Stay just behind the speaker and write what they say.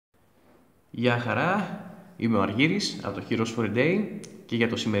Γεια χαρά, είμαι ο Αργύρης από το Heroes for a Day και για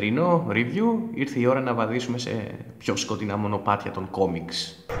το σημερινό review ήρθε η ώρα να βαδίσουμε σε πιο σκοτεινά μονοπάτια των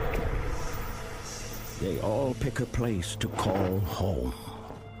κόμιξ. They all pick a place to call home.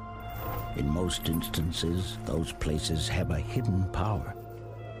 In most instances, those places have a hidden power.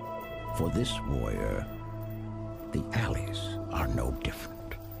 For this warrior, the alleys are no different.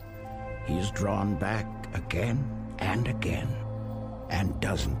 He is drawn back again and again, and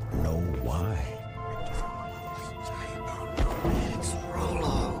doesn't know why.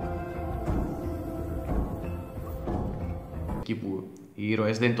 Εκεί που οι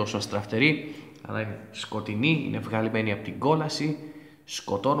ήρωες δεν είναι τόσο αστραφτεροί, αλλά είναι σκοτεινοί, είναι βγαλμένοι από την κόλαση,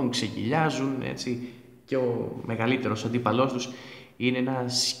 σκοτώνουν, ξεκυλιάζουν, έτσι, και ο μεγαλύτερος αντίπαλός τους είναι ένα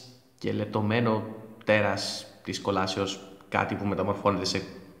σκελετωμένο τέρας της κολάσεως, κάτι που μεταμορφώνεται σε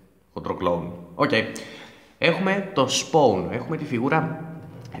χοντροκλόουν. Οκ. Έχουμε το Spawn, έχουμε τη φιγούρα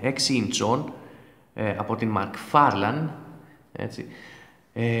 6 ιντσών από την McFarlane, έτσι,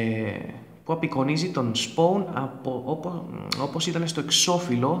 που απεικονίζει τον Spawn όπως ήταν στο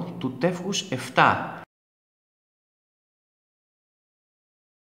εξώφυλλο του τεύχους 7.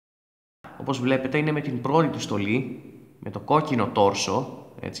 Όπως βλέπετε είναι με την πρώτη του στολή, με το κόκκινο τόρσο,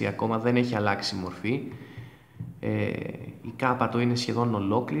 έτσι, ακόμα δεν έχει αλλάξει μορφή. Η κάπα του είναι σχεδόν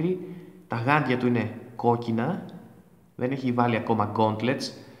ολόκληρη, τα γάντια του είναι κόκκινα, δεν έχει βάλει ακόμα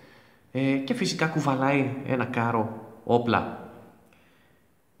gauntlets και φυσικά κουβαλάει ένα κάρο όπλα.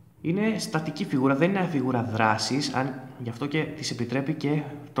 Είναι στατική φιγούρα, δεν είναι μια φιγούρα δράσης, γι' αυτό και της επιτρέπει και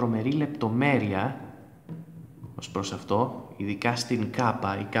τρομερή λεπτομέρεια ως προς αυτό, ειδικά στην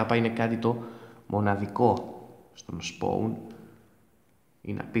κάπα. Η κάπα είναι κάτι το μοναδικό στον Spawn,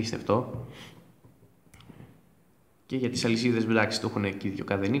 είναι απίστευτο. Και για τις αλυσίδες, εντάξει, το έχουν και οι δυο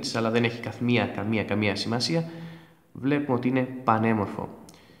καδενίτσες, αλλά δεν έχει καμία σημασία. Βλέπουμε ότι είναι πανέμορφο.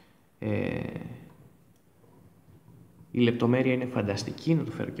 Η λεπτομέρεια είναι φανταστική, να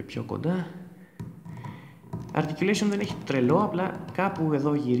το φέρω και πιο κοντά. Articulation δεν έχει τρελό, απλά κάπου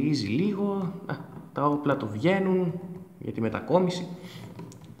εδώ γυρίζει λίγο. Τα όπλα το βγαίνουν για τη μετακόμιση.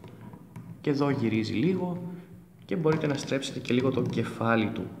 Και εδώ γυρίζει λίγο. Και μπορείτε να στρέψετε και λίγο το κεφάλι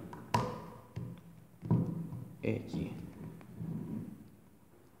του. Εκεί.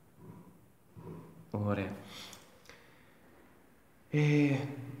 Ωραία.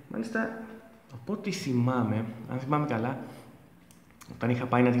 Μάλιστα, από ό,τι θυμάμαι, αν θυμάμαι καλά, όταν είχα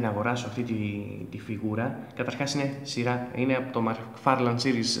πάει να την αγοράσω αυτή τη φιγούρα, καταρχάς είναι σειρά, είναι από το McFarlane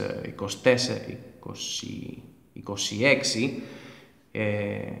Series 26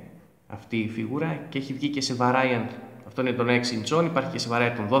 αυτή η φιγούρα και έχει βγει και σε variant, αυτό είναι των 6 ιντσών, υπάρχει και σε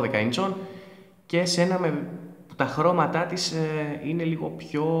variant των 12 ιντσών και σε ένα που τα χρώματά της είναι λίγο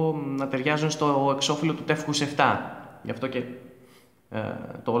πιο να ταιριάζουν στο εξώφυλλο του τεύχους 7, γι' αυτό και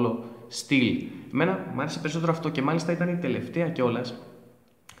το όλο στυλ. Εμένα μου άρεσε περισσότερο αυτό και μάλιστα ήταν η τελευταία κιόλας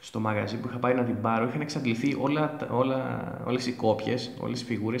στο μαγαζί που είχα πάει να την πάρω. Είχαν εξαντληθεί όλες οι κόπιες, όλες οι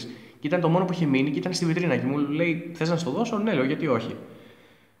φιγούρες και ήταν το μόνο που είχε μείνει και ήταν στη βιτρίνα και μου λέει θες να στο δώσω? Ναι, λέω, γιατί όχι.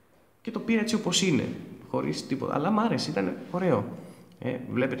 Και το πήρα έτσι όπως είναι, χωρίς τίποτα, αλλά μ' άρεσε, ήταν ωραίο.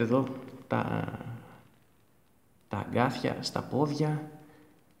 Βλέπετε εδώ τα αγκάθια στα πόδια,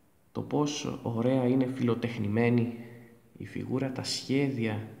 το πόσο ωραία είναι φιλοτεχνημένη η φιγούρα, τα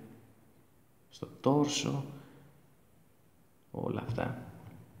σχέδια στο τόρσο, όλα αυτά.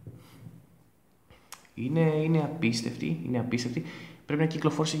 Είναι απίστευτη, πρέπει να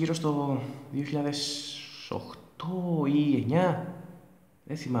κυκλοφόρησε γύρω στο 2008 ή 2009,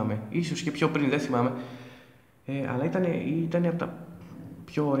 δεν θυμάμαι, ίσως και πιο πριν, δεν θυμάμαι, αλλά ήταν από τα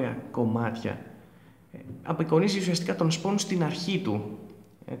πιο ωραία κομμάτια. Απεικονίζει ουσιαστικά τον Spawn στην αρχή του,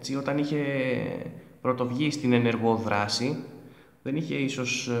 έτσι, όταν είχε πρωτοβγεί στην ενεργό δράση, δεν είχε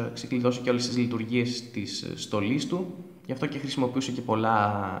ίσως ξεκλειδώσει και όλες τις λειτουργίες της στολής του, γι' αυτό και χρησιμοποιούσε και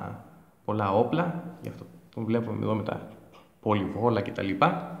πολλά όπλα, γι' αυτό τον βλέπουμε εδώ με τα πολυβόλα και τα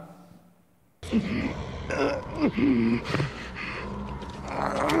λοιπά.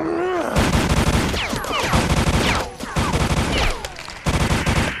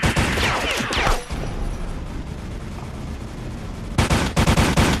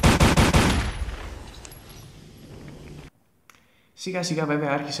 Σιγά σιγά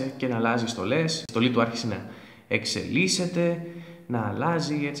βέβαια άρχισε και να αλλάζει στολές, η στολή του άρχισε να εξελίσσεται, να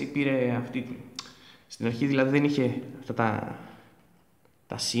αλλάζει, έτσι πήρε αυτή. Στην αρχή δηλαδή δεν είχε αυτά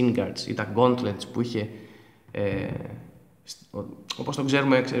τα shin guards ή τα gauntlets που είχε, όπως το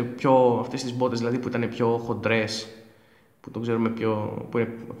ξέρουμε, αυτές τις μπότες δηλαδή που ήταν πιο χοντρές, που το ξέρουμε που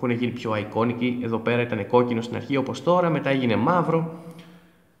έχουν γίνει πιο iconic. Εδώ πέρα ήταν κόκκινο στην αρχή όπως τώρα, μετά έγινε μαύρο.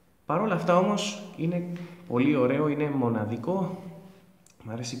 Παρ' όλα αυτά όμως είναι πολύ ωραίο, είναι μοναδικό. Μ'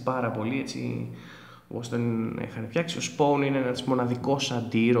 αρέσει πάρα πολύ, έτσι, όπως τον είχαν φτιάξει. Ο Spawn είναι ένας μοναδικός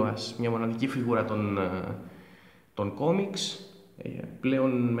αντι-ήρωας, μια μοναδική φιγούρα των κόμιξ.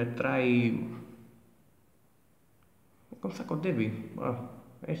 Πλέον μετράει... θα κοντεύει.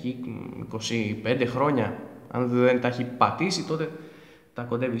 Έχει 25 χρόνια. Αν δεν τα έχει πατήσει, τότε τα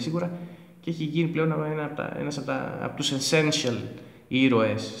κοντεύει σίγουρα. Και έχει γίνει πλέον ένας από τους essential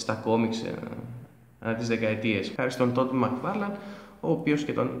ήρωες στα κόμιξ ανά τις δεκαετίες. Χάρη στον Todd McFarlane, ο οποίος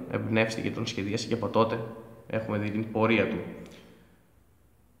και τον εμπνεύστηκε και τον σχεδίασε, και από τότε έχουμε δει την πορεία του.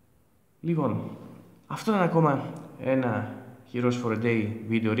 Λοιπόν, αυτό ήταν ακόμα ένα Heroes for a Day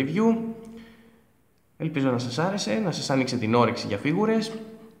video review. Ελπίζω να σας άρεσε, να σας άνοιξε την όρεξη για φίγουρες.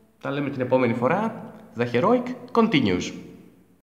 Τα λέμε την επόμενη φορά. The Heroic continues.